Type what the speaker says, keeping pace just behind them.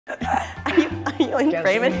Are you in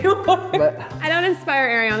frame anymore? I don't inspire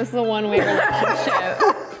Ariana. This is a one-way relationship.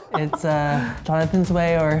 It's Jonathan's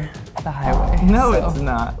way or the highway. No, it's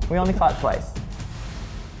not. We only fought twice.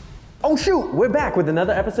 Oh shoot, we're back with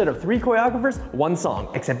another episode of 3 choreographers, 1 song.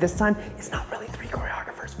 Except this time, it's not really 3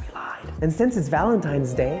 choreographers, we lied. And since it's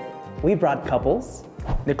Valentine's Day, we brought couples.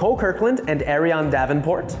 Nicole Kirkland and Aryan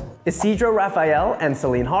Davenport, Isidro Rafael and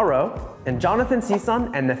Selene Haro, and Jonathan Sison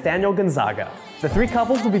and Nathaniel Gonzaga. The 3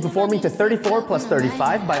 couples will be performing to 34 plus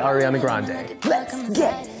 35 by Ariana Grande. Let's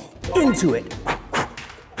get into it.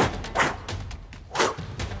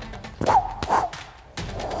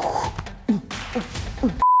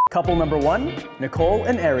 Couple number 1, Nicole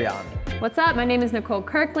and Aryan. What's up? My name is Nicole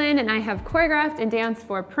Kirkland, and I have choreographed and danced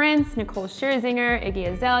for Prince, Nicole Scherzinger, Iggy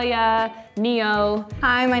Azalea, Neo.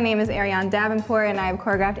 Hi, my name is Aryan Davenport, and I have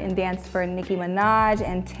choreographed and danced for Nicki Minaj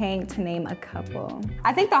and Tank, to name a couple.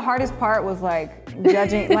 I think the hardest part was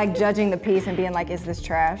judging the piece and being like, is this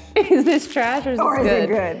trash? Is this trash or is it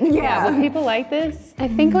good? Yeah, will people like this? I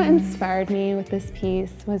think what inspired me with this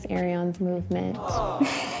piece was Ariane's movement.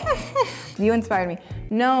 You inspired me.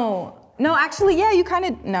 No, actually, yeah, you kind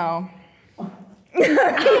of, no.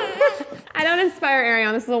 I don't inspire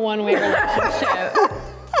Ariana. This is a one-way relationship.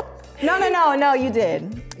 No, you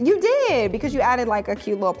did. You did, because you added like a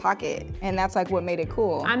cute little pocket, and that's like what made it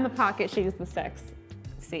cool. I'm the pocket, she's the sex.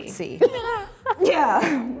 See. Yeah,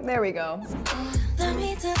 there we go. Look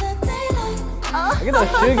at those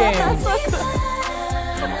shoe games.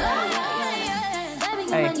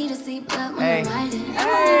 Hey. Hey.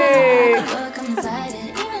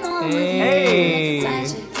 Hey. Hey.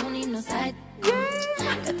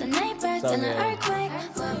 So good.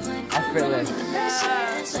 Effortless.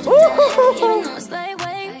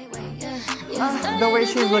 The way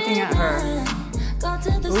she's looking at her.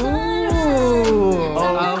 Ooh.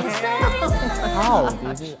 Oh, okay. Ow,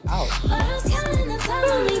 dude. Ouch.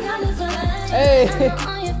 Hey.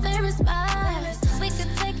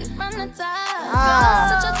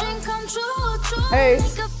 Hey.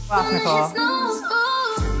 Wow, Nicole.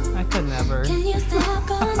 I could never.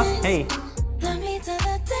 Hey.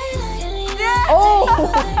 Oh!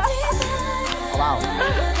 Wow.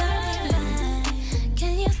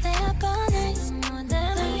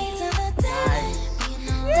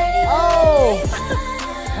 Oh!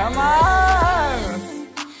 Come on!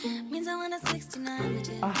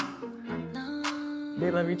 They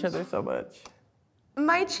love each other so much.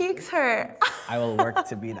 My cheeks hurt. I will work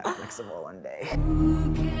to be that flexible one day.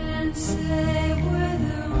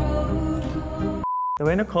 The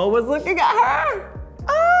way Nicole was looking at her!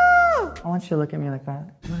 Oh! I want you to look at me like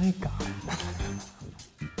that. My God.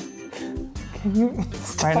 Can you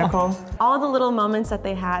stop? Right, Nicole? All the little moments that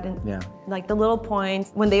they had, and like the little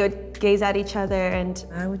points when they would gaze at each other, and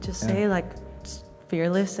I would just say like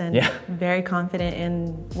fearless and very confident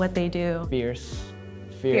in what they do.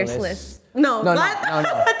 Fierceless. No.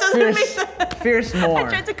 That doesn't make sense. Fierce more. I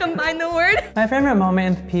tried to combine the word. My favorite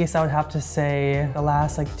moment in the piece, I would have to say the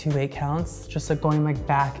last like 2 8 counts, just like going like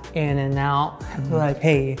back in and out. Like,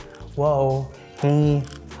 hey, whoa, hey,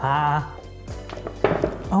 ah.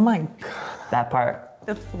 Oh my God. That part.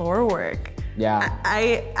 The floor work. Yeah.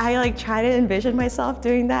 I like try to envision myself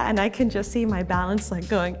doing that, and I can just see my balance like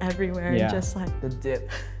going everywhere and just like. The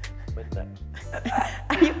dip with the.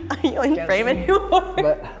 Are you in frame anymore?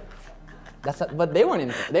 But they weren't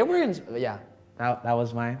in. They were in. Yeah. That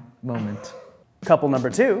was my moment. Couple number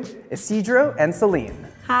 2, Isidro and Selene.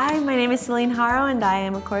 Hi, my name is Selene Haro, and I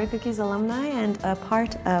am a Choreo Cookies alumni and a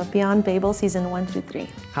part of Beyond Babel season 1 through 3.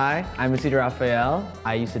 Hi, I'm Isidro Rafael.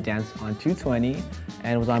 I used to dance on 220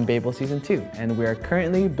 and was on Babel season 2. And we are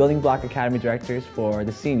currently Building Block Academy directors for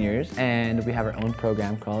the seniors, and we have our own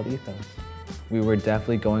program called Ethos. We were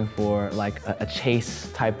definitely going for like a chase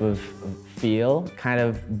type of feel, kind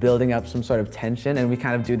of building up some sort of tension, and we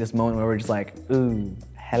kind of do this moment where we're just like, ooh,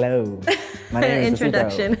 hello, my name is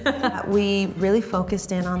Introduction. We really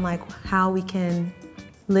focused in on like how we can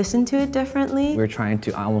listen to it differently. We're trying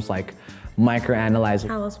to almost like microanalyze.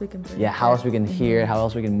 How else we can bring how else we can hear it, how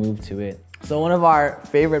else we can move to it. So one of our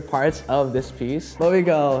favorite parts of this piece, when we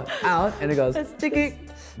go out and it goes,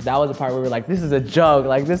 that was the part where we were like, this is a joke,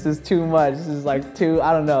 like this is too much, this is like too,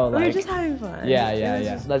 I don't know. Like, we're just having fun. Yeah.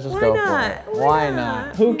 Let's just go for it. Why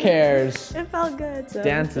not? Who cares? It felt good. So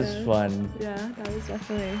dance is fun. Yeah, that was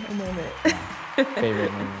definitely a moment.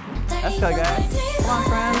 Favorite moment. Let's go, guys. Come on,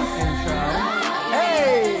 friends. Intro.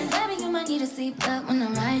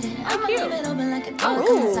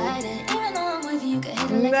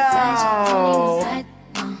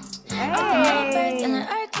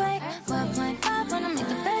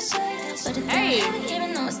 Hey!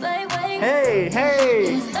 Hey! Hey,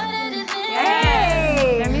 hey!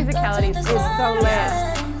 Hey! Their musicality is so lit.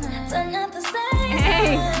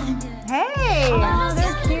 Hey! Hey! Oh,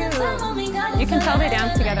 they're cute. You can tell they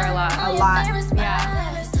dance together a lot. A lot.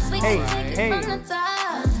 Yeah. Hey, hey!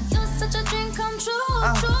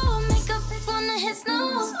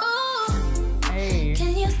 Hey.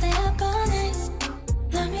 Can you stay up all night?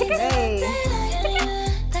 Let me take Hey.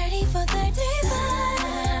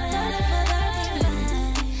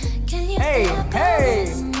 Hey,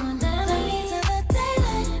 hey!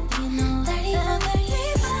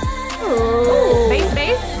 Bass,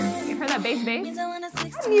 bass? You heard that bass, bass?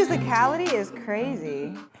 Musicality is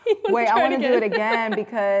crazy. Wait, I want to do it again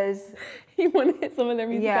because. You want to hit some of their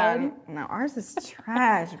musicality? Yeah, no, ours is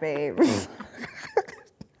trash, babe. Wait,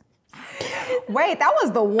 that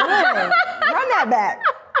was the one. Run that back.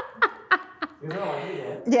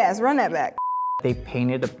 Yes, run that back. They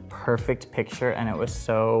painted a perfect picture and it was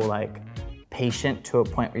so like patient to a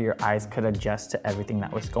point where your eyes could adjust to everything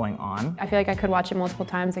that was going on. I feel like I could watch it multiple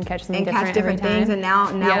times and catch something And different catch different every things, time.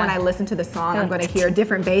 and now Yeah. when I listen to the song, I'm gonna hear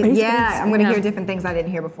different bass. I'm gonna hear different things I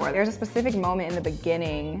didn't hear before. There's a specific moment in the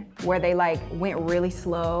beginning where they like went really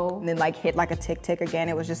slow and then like hit like a tick tick again.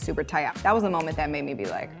 It was just super tight. That was the moment that made me be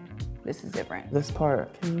like, this is different. This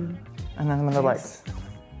part. And then when they're like,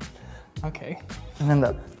 Okay. and then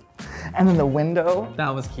the window.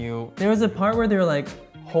 That was cute. There was a part where they were like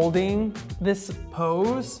holding this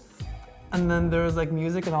pose, and then there was like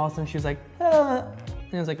music, and all of a sudden she was like, ah.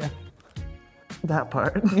 And it was like, That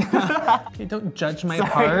part. okay, don't judge my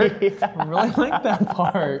part. I really like that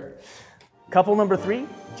part. Couple number 3,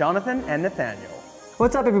 Jonathan and Nathaniel.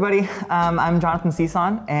 What's up, everybody? I'm Jonathan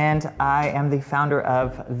Sison, and I am the founder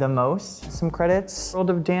of The Most. Some credits, World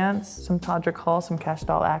of Dance, some Todrick Hall, some Cash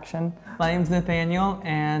Doll action. My name's Nathaniel,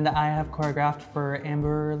 and I have choreographed for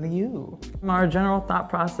Amber Liu. Our general thought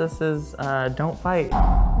process is don't fight.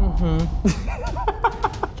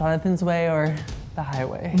 Jonathan's way or the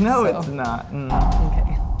highway? No, So, it's not.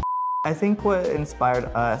 Okay. I think what inspired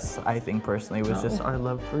us, I think personally, was just our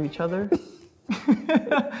love for each other.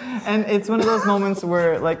 And it's one of those moments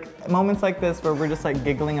where, moments like this where we're just like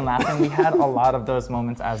giggling and laughing. We had a lot of those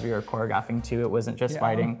moments as we were choreographing too. It wasn't just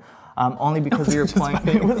fighting, only because we were playing.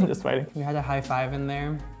 It wasn't just fighting. We had a high five in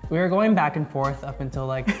there. We were going back and forth up until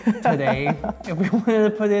like today. If we wanted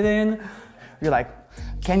to put it in. You're like,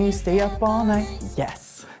 can you stay up all night?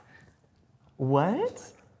 Yes. What?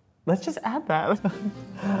 Let's just add that.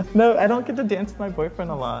 No, I don't get to dance with my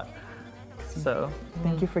boyfriend a lot. So,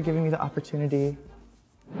 thank you for giving me the opportunity.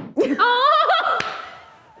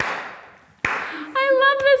 I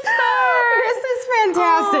love this start. This is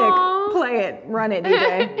fantastic. Aww. Play it. Run it,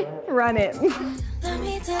 DJ. Run it.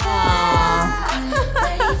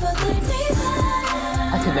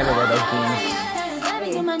 I could never wear those jeans.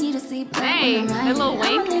 Hey, a little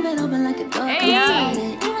wink. Hey.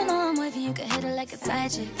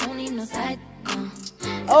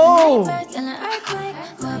 Oh!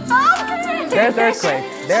 There's earthquake.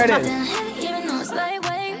 There it is.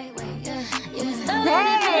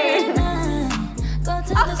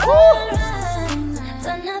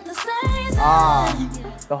 Ah,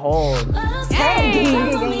 the hold. Hey.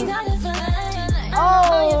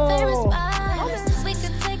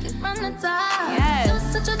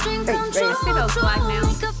 Yes. See those black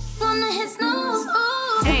nails.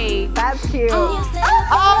 Hey. That's cute.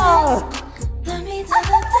 Oh!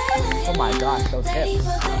 Oh my gosh, those hips. Yes.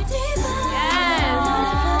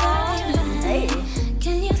 Hey.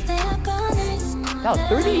 That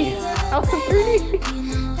was 3D. That was 3D.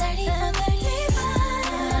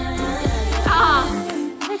 Ah,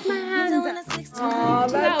 take my hands. Oh,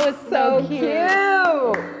 That was so cute.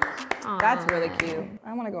 That's really cute.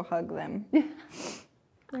 I want to go hug them.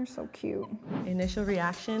 They're so cute. Initial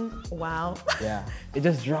reaction, wow. Yeah, it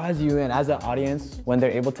just draws you in as an audience when they're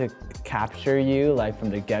able to capture you like from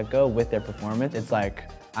the get-go with their performance. It's like,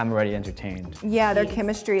 I'm already entertained. Yeah, their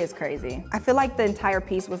chemistry is crazy. I feel like the entire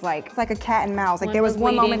piece was like, it's like a cat and mouse. Like One there was was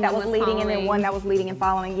one leading, moment that one was was leading and then following. one that was leading and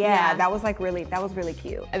following. Yeah, Yeah. that was really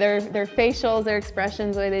cute. Their facials, their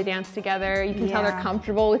expressions, the way they dance together, you can tell they're Yeah.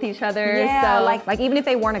 comfortable with each other. Yeah, so. like even if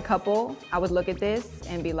they weren't a couple, I would look at this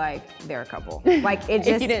and be like, they're a couple. Like it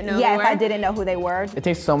just, you didn't know yeah, they if I were? didn't know who they were. It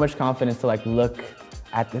takes so much confidence to like look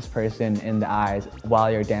at this person in the eyes while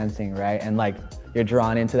you're dancing, right? And like you're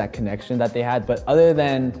drawn into that connection that they had. But other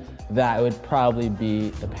than that, it would probably be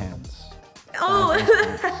the pants. Oh!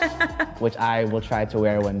 Which I will try to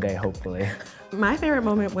wear one day, hopefully. My favorite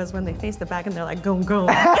moment was when they face the back and they're like, go, go.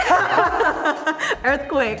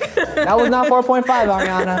 Earthquake. That was not 4.5,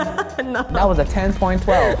 Ariana. No. That was a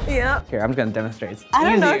 10.12. Yeah. Here, I'm just gonna demonstrate. It's I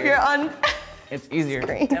don't know if easier. you're on. It's easier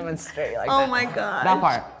to demonstrate like that. Oh my God. That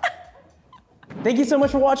part. Thank you so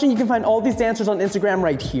much for watching. You can find all these dancers on Instagram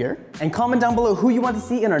right here. And comment down below who you want to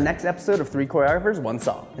see in our next episode of 3 Choreographers, 1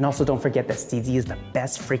 Song. And also don't forget that STEEZY is the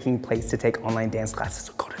best freaking place to take online dance classes.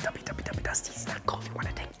 So go to www.steezy.co if you want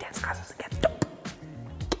to take dance classes again.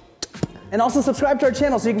 And also subscribe to our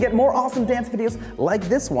channel so you can get more awesome dance videos like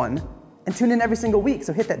this one. And tune in every single week,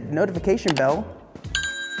 so hit that notification bell